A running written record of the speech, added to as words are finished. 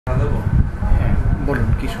বলুন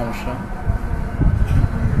কি সমস্যা?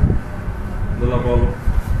 বলো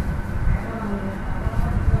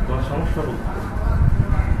তোমার সমস্যা বলতে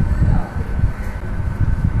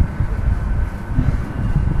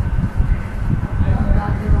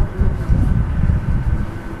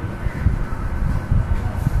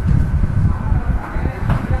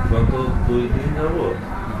গত 2 দিন যাবত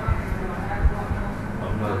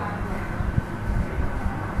আপনার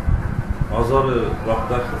অজরে রক্ত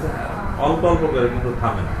আসতেছে, অল্প অল্প করে, কিন্তু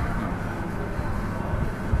থামে না।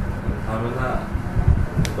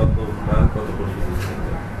 কত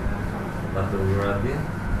পরিস্থিতি তারপরে ঘোরা দিয়ে,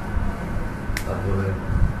 তারপরে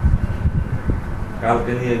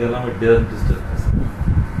কালকে নিয়ে গেলাম ডেন্টিস্টের কাছে।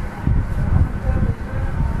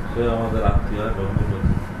 সে আমাদের আত্মীয়,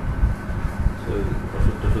 সে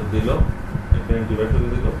ওষুধ টষুধ দিল, একটা অ্যান্টিবায়োটিক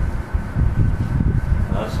দিল,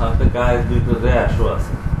 আর সাথে গায়ে 2টো র্যাশও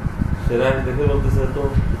আছে। সে র্যাশ দেখে বলতেছে, তো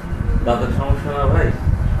দাঁতের সমস্যা না ভাই,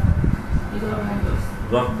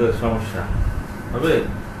 রক্তের সমস্যা হবে,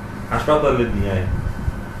 হাসপাতালে নিয়ে আয়।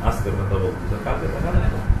 আজকের কথা বলতেছে, কালকে দেখা না।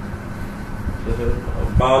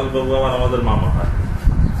 বাউল বাবু আমাদের মামা হয়,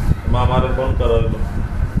 মামারে ফোন করা হইলো,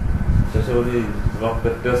 শেষে ওই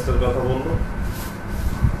রক্তের টেস্টের কথা বললো।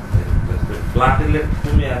 প্লাটিলেট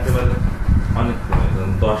তুমি একেবারে অনেক কমে,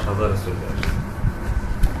 10,000 চলে আসে।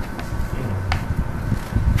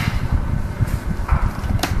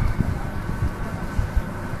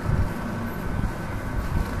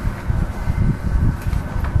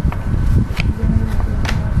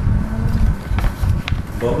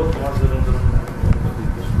 বলো তোমার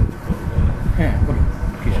হ্যাঁ বলুন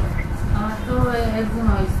কি সমস্যা? আমার তো একজন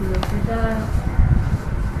হয়েছিল, সেটা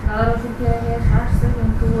দাদার ওষুধ খেয়ে আসছে,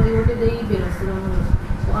 কিন্তু ওই ওটাতেই বেরোচ্ছিল,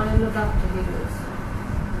 অনেক লোক ডাক থেকে বেরোচ্ছে,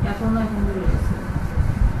 এখনো এখন বেরোচ্ছে।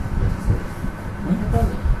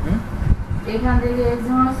 এখান থেকে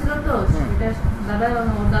একজন হয়েছিল, তো সেটা দাদার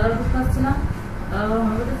ওষুধ খাচ্ছিলাম, দাদা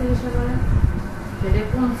হোমিওপ্যাথি চিকিৎসা করে, সেটা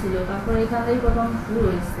কমছিল। তারপর এখান থেকেই প্রথম শুরু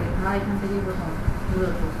হয়েছে, ঘা এখান থেকেই প্রথম শুরু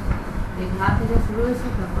হতো, এই ঘা থেকে শুরু হয়েছে।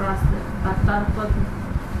 তারপর আসতে তারপর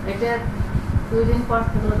এটা 2 দিন পর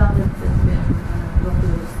থেকে তাদের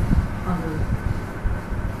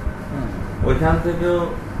ওইখান থেকেও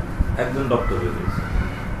একজন ডক্টর বেরিয়েছে,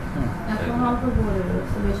 এখন অল্প পরে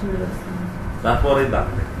বেরোচ্ছে, বেশি বেরোচ্ছে। তারপরে দাঁত।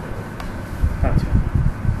 আচ্ছা,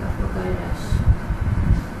 তারপর গায়ে রাশ।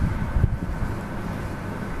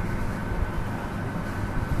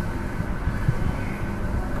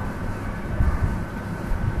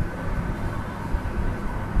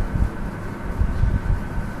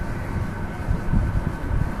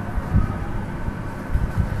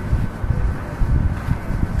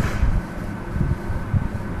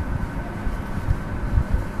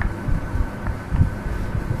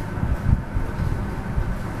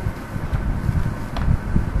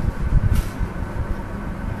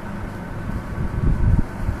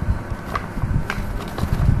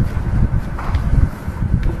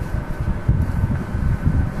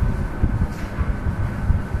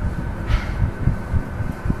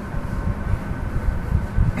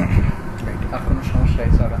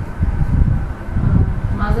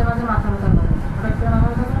 মাঝে মাঝে মাথা ব্যথা করে, হঠাৎ করে মাথা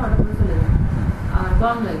ব্যথা করে, হঠাৎ করে চলে যায়, আর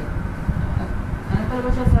গরম লাগে। একটা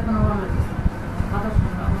বসে আছে, এখনো গরম লাগছে, বাতাস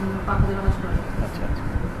পাখা দিয়ে বাতাস করে। আচ্ছা আচ্ছা,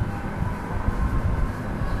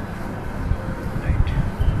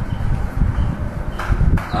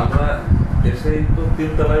 আমরা এসেই তো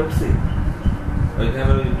 3 তলায় উঠছি,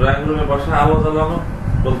 ওইখানে ওই ড্রয়িং রুমে বসে আলো জ্বালানো,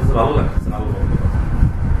 বলতেছে ভালো লাগছে, আলো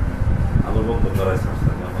বন্ধ করাইছে।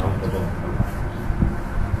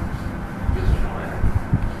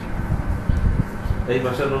 এই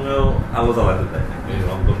পাশের রুমেও আলো জ্বালাতে দেয় না, এই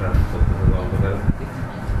অন্ধকার অন্ধকারে থাকি,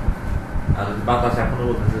 আর বাতাস এখনো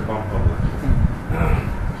বলতেছে কম কম লাগে,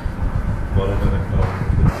 গরমের একটা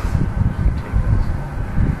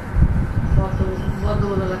বদ্ধ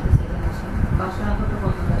লাগতেছে। বাসা কত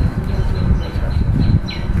কত লাগে।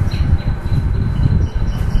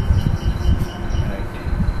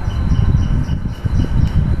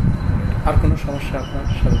 আর কোনো সমস্যা আপনার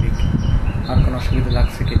শারীরিক, আর কোনো অসুবিধা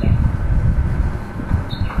লাগছে কিনা?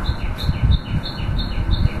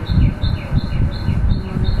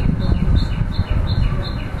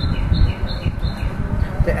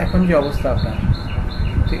 এখন যে অবস্থা আপনার,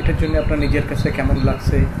 তো এটার জন্য আপনার নিজের কাছে কেমন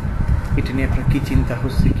লাগছে? এটা নিয়ে আপনার কি চিন্তা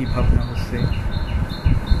হচ্ছে, কি ভাবনা হচ্ছে?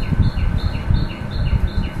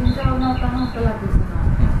 চিন্তা ভাবনা তেমন একটা লাগতেছে না,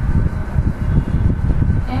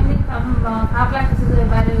 এমনি খারাপ লাগতেছে যে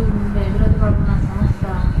বাইরে বেরোতে পারবো না,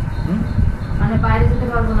 সমস্যা, মানে বাইরে যেতে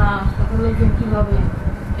পারবো না, তখন লোকজন কি ভাবে,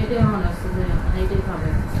 এটাই মনে হচ্ছে যে এইটাই ভাবে।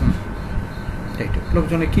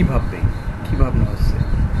 লোকজনে কি ভাববে, কি ভাবনা হচ্ছে,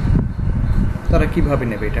 তারা কিভাবে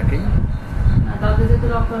নেবে এটাকে? তাদের যেহেতু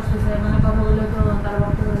রক্ত আসতেছে মানে কথা বলে তো তারা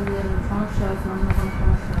রক্ত করে যে সমস্যা আছে অন্য কোনো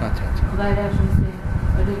সমস্যা আচ্ছা আচ্ছা বাইরে আসছে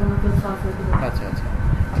ওইটা কোনো কেউ শ্বাস হতে পারে। আচ্ছা আচ্ছা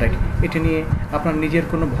রাইট। এটা নিয়ে আপনার নিজের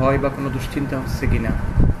কোনো ভয় বা কোনো দুশ্চিন্তা হচ্ছে কিনা?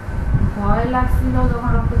 ভয় লাগছিল যখন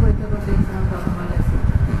রক্ত পরীক্ষা করতে গেছিলাম তখন ভয় লাগছিল।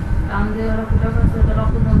 কারণ যে রক্তটা করছে ওটা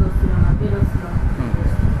রক্ত বন্ধ হচ্ছিল না, বেরোচ্ছিল না।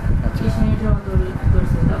 আচ্ছা 20 মিনিটের মতো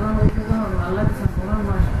করছে, তখন ওই থেকে আমার ভালো লাগছে, কোনো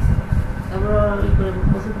ভয় লাগছে। তারপর ওই করে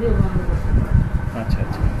ওষুধ দিয়ে বন্ধ করতে পারে। আচ্ছা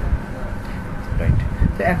আচ্ছা রাইট।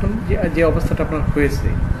 তো এখন যে অবস্থাটা আপনার হয়েছে,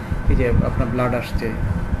 এই যে আপনার ব্লাড আসছে,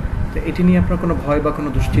 তো এটি নিয়ে আপনার কোনো ভয় বা কোনো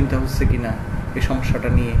দুশ্চিন্তা হচ্ছে কিনা এই সমস্যাটা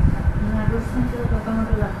নিয়ে? না, দুশ্চিন্তা প্রথমত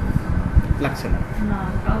লাগতেছে লাগছে না? না,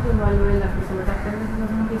 কাউকে ভয় ভয় লাগতেছিল। ডাক্তারের কাছে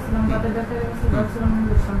যখন গেছিলাম, বাতের ডাক্তারের কাছে ভাবছিলাম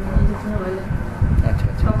ইঞ্জেকশনে ভয় লাগছে। আচ্ছা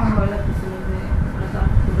আচ্ছা তখন ভয় লাগতেছিল যে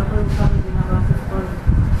ডক্টর উঠাবে কিনা বা কিছু করবে।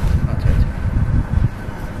 আচ্ছা আচ্ছা।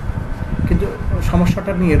 কিন্তু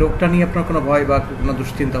সমস্যাটা নিয়ে, রোগটা নিয়ে আপনার কোনো ভয় বা কোনো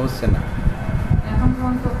দুশ্চিন্তা হচ্ছে না? এখন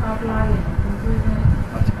পর্যন্ত খারাপ লাগে না, কিন্তু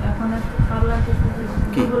আচ্ছা এখন একটু খারাপ লাগতেছে,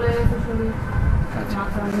 কি? বলে গেছে শরীর, আচ্ছা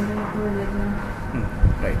মাথা নিয়ে পড়ে যেতে।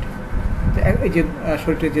 রাইট। তো এই যে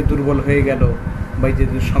শরীরটা যে দুর্বল হয়ে গেল বা এই যে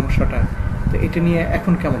সমস্যাটা, তো এটা নিয়ে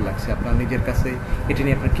এখন কেমন লাগছে আপনার নিজের কাছে? এটা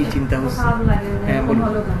নিয়ে আপনার কি চিন্তা হচ্ছে? খারাপ লাগে যে হ্যাঁ এরকম বলুন।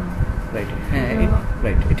 হলো কেন। রাইট, হ্যাঁ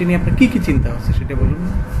রাইট। এটা নিয়ে আপনার কি কি চিন্তা হচ্ছে সেটা বলুন,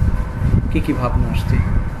 কি কি ভাবনা আসছে?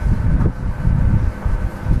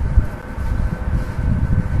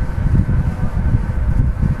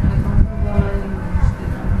 এখন তো বলাই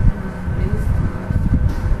মুশকিল,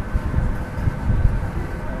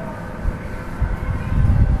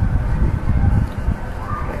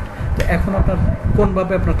 তো এখন আপনার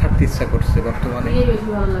কোনভাবে আপনার থাকতে ইচ্ছা করছে বর্তমানে? এই বেশি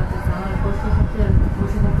ভালো লাগতেছে আমার, বসে থাকতে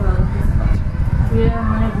বসে থাকতে ভালো লাগতেছে। শুয়ে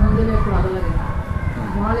মানে ঘুম দিলে একটু ভালো লাগে,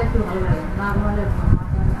 ঘুমালে একটু ভালো লাগে, না ঘুমালে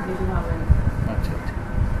মাথা বেশি ভালো লাগে। আচ্ছা আচ্ছা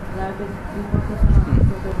লাইফে কি করতেছে না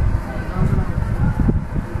চোখে যন্ত্রণা হচ্ছে।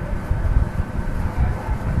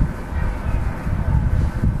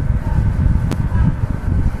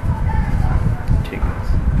 ঠিক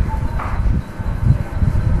আছে।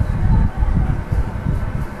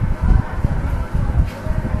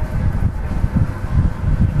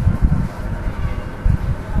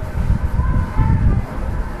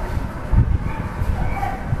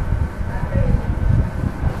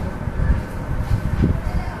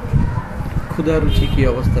 ক্ষুধা রুচি কি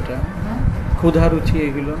অবস্থাটা? হ্যাঁ? ক্ষুধা রুচি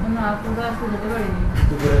এগুলো? না, পুরো আজকে যেতে পারিনি,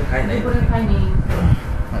 দুপুরে খাই নাই। দুপুরে খাইনি,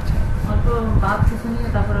 আচ্ছা অল্প ভাত কিছু নিয়ে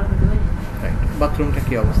তারপরে খেতে পারি। রাইট। বাথরুমটা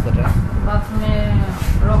কি অবস্থাটা? বাথরুমে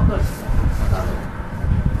রক্ত আসছে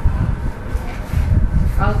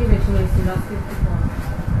কালকে বেশি হয়েছিল, আজকে একটু কম।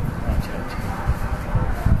 আচ্ছা আচ্ছা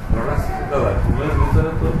ঘুমের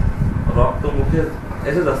ভিতরে তো রক্ত মুখে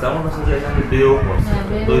এসে যাচ্ছে, এমন হচ্ছে যে এখানে বেয়েও পড়ছে, হ্যাঁ,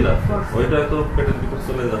 বেয়ে দইরা পড়ছে। ওইটা তো পেটের ভিতর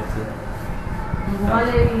চলে যাচ্ছে।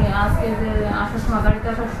 ঘুমালে আজকে যে আসার সময়, গাড়িতে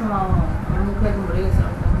আসার সময় আমার মুখে একদম ভরে গেছে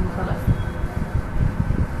রক্ত, আমার মুখে লাগছে,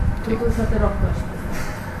 চোখের সাথে রক্ত আসছে,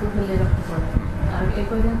 চোখে রক্ত পড়ে। আর এই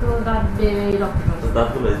কদিন তো দাঁত বেয়ে রক্ত পড়ছে,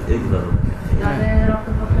 দাঁতগুলো এই যে দাঁত দাঁতে রক্ত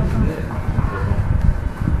পড়ছে।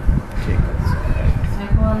 ঠিক আছে রাইট।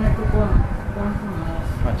 এখন একটু কম কম সময়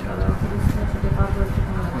আচ্ছা। সেটা পাওয়ার পর একটু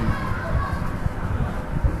কম লাগে।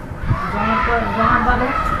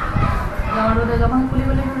 জমার বাদে যখন খুলি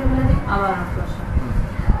বলে দিই আবার রক্ত আসে।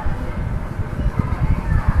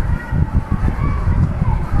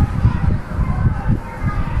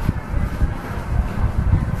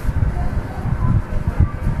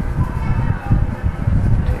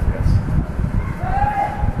 ঠিক আছে।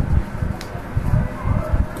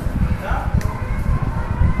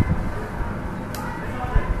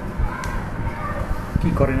 কি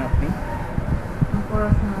করেন আপনি?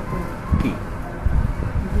 পড়াশোনা করি, কি?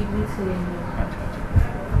 Degree second year. আচ্ছা আচ্ছা।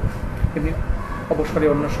 এমনি অবসরে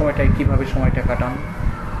অন্য সময়টায় কিভাবে সময়টা কাটান?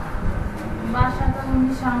 বাসায় তো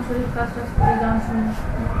এমনি সাংসারিক কাজ টাজ করে, গান শুনি।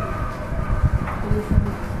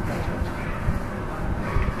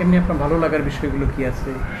 এমনি আপনার ভালো লাগার বিষয়গুলো কি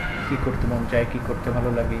আছে? কি করতে মন চায়, কি করতে ভালো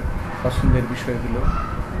লাগে, পছন্দের বিষয়গুলো?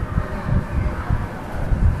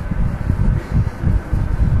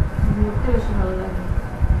 ঘুরতে বেশি ভালো লাগে।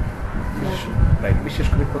 রাইট। বিশেষ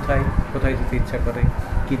করে কোথায় কোথায় যেতে ইচ্ছা করে,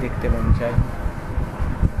 কি দেখতে মন চায়?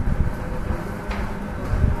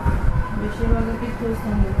 বেশিরভাগ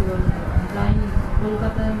তীর্থস্থান যেতে ভালো লাগে। যাইনি,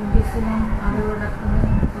 কলকাতায় গেছিলাম আগের ডাক্তার,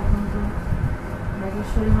 তখন তো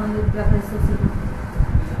নাগেশ্বরী মন্দির দেখার ইচ্ছা ছিল।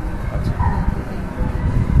 আচ্ছা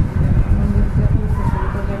মন্দির দেখার ইচ্ছা ছিল,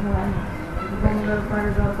 তো দেখা হয়নি। গঙ্গার পাড়ে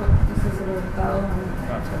যাওয়ার ইচ্ছা ছিল, তাও হয়নি।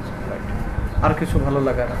 আচ্ছা আচ্ছা রাইট। আর কিছু ভালো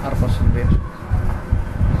লাগার আর পছন্দের?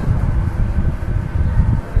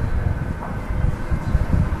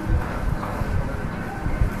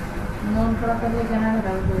 মন খারাপ থাকলে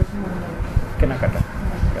কেনাকাটা বেশি ভালো লাগে। কেনাকাটা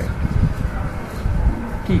রাইট।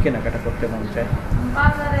 কি কেনাকাটা করতে মন চায়?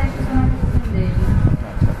 বাজারে কিছু না কিছু কিনলেই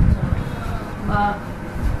আচ্ছা বা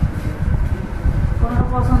কোনো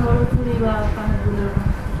পছন্দ হলো চুড়ি বা কানের দুল।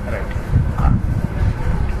 রাইট।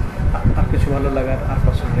 আর কিছু ভালো লাগার আর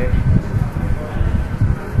পছন্দের?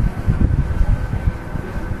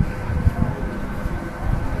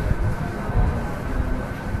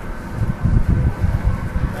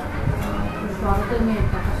 শহরের মেয়ের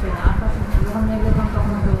আকাশে আকাশে যখন মেঘ দেখলাম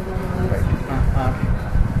তখন আর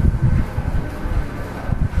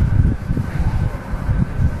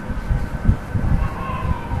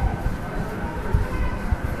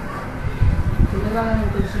ফুলের বাগানের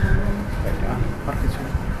বেশি ভালো লাগে। আর কিছু?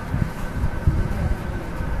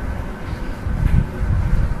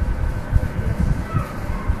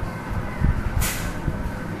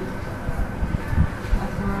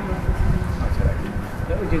 আচ্ছা রাইট।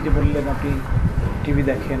 ওই যে বললেন আপনি টিভি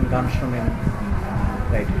দেখেন, গান শোনেন,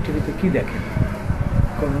 রাইট। টিভিতে কি দেখেন,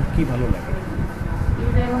 কোন কি ভালো লাগে?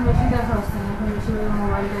 টিভিটা এখন বেশি দেখা হচ্ছে না, এখন বেশিরভাগ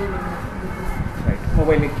মোবাইলটাই রাইট।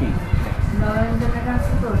 মোবাইলে কি? ইন্টারনেট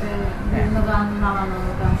আছে তো বিভিন্ন গান নামানো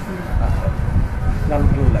গান শুনে। আচ্ছা, গান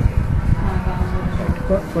ভালো লাগে। হ্যাঁ গান রাইট।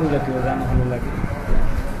 কোন জাতীয় গান ভালো লাগে?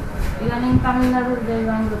 ইদানিং তামিলনাড়ুর যে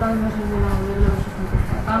গানগুলো, তামিল ভাষার যে গানগুলো, এগুলো বেশি শুনতে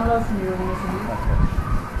চাই। বাংলাও শুনি ওগুলো শুনি। আচ্ছা।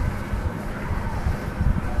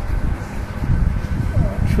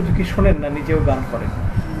 শুধু কি শোনেন না নিজেও গান করেন?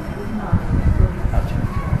 না, আচ্ছা।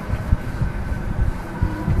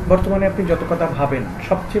 বর্তমানে আপনি যত কথা ভাবেন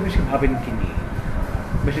সবচেয়ে বেশি ভাবেন কি নিয়ে,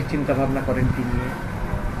 বেশি চিন্তা ভাবনা করেন কি নিয়ে?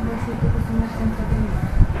 বেশি তো কিছু না, চিন্তা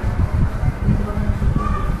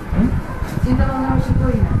ভাবনা বেশি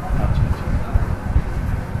করি না। আচ্ছা আচ্ছা।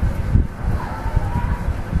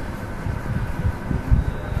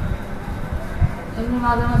 এমনি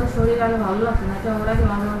মাঝে মাঝে শরীর আগে ভালো লাগতো না, এটা ওরা কি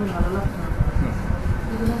মাঝে মাঝে ভালো লাগতো না,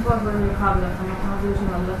 কিছুদিন পর পর খারাপ লাগতো না, কোনো বেশি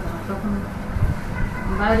ভালো লাগতো না, তখন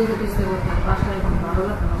বাইরে যেতে ইচ্ছে করতো না, বাসায় এখন ভালো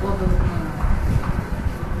লাগতো না, বলতে হতো না।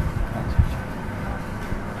 আচ্ছা আচ্ছা।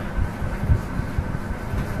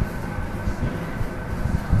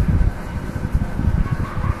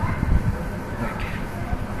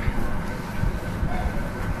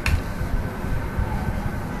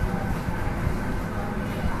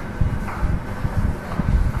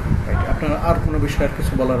 Right. আপনার আর কোনো বিষয় আর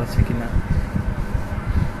কিছু বলার আছে কিনা?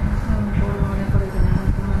 মনে করে যে না,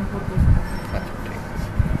 এখন মনে করতেছে না। আচ্ছা ঠিক আছে।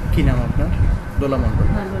 কি নাম আপনার? দোলা মণ্ডল।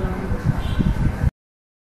 হ্যাঁ, বললাম।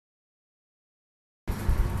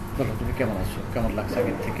 বলো তুমি কেমন আছো, কেমন লাগছে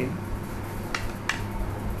আগের থেকে?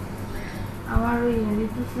 আমার ওই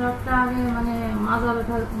ঋতুস্রাবটা আগে মানে মাজা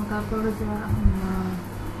ব্যথা, তারপরে যে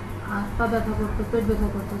হাত পা ব্যথা করতো, পেট ব্যথা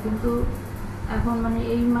করতো, কিন্তু এখন মানে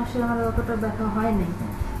এই মাসে আমার অতটা ব্যথা হয় নাই।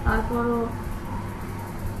 তারপরও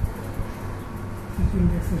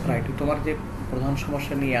রাইট। তোমার যে প্রধান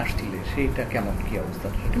সমস্যা নিয়ে আসছিলে সেইটা কেমন, কি অবস্থা?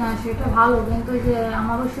 না, সেটা ভালো, কিন্তু ওই যে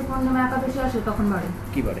আমাবস্যা পূর্ণিমা একাদশী আসে তখন বাড়ে।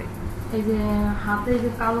 কি বারে? এই যে হাতে যে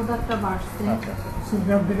কালো দাগটা বাড়ছে, আচ্ছা আচ্ছা।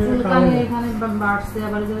 চুলকানি এখানে বাড়ছে,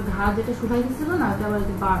 আবার যে ঘা যেটা শুকাই দিচ্ছিল না, ওটা আবার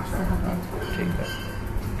যে বাড়ছে হাতে। ঠিক আছে।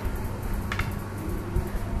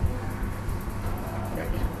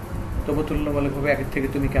 তবু তুলনামূলকভাবে আগের থেকে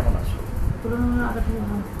তুমি কেমন আছো? তুলনামূলক আগে থেকে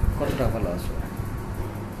ভালো। কতটা ভালো আছো?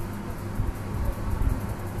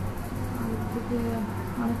 আগের থেকে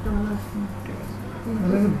অনেকটা ভালো আসছে। ঠিক আছে।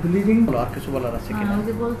 ব্লিডিং বলো, আর কিছু বলার আছে কিনা? আমি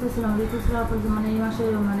যে বলতেছিলাম ঋতুস্রাব মানে এই মাসে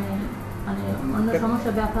মানে মানে অন্য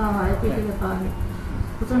সমস্যা ব্যথা হয়, পেটে ব্যথা হয়,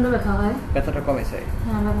 প্রচন্ড ব্যথা হয়। ব্যথাটা কমেছে?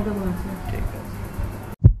 হ্যাঁ, ব্যথাটা কমেছে। ঠিক আছে।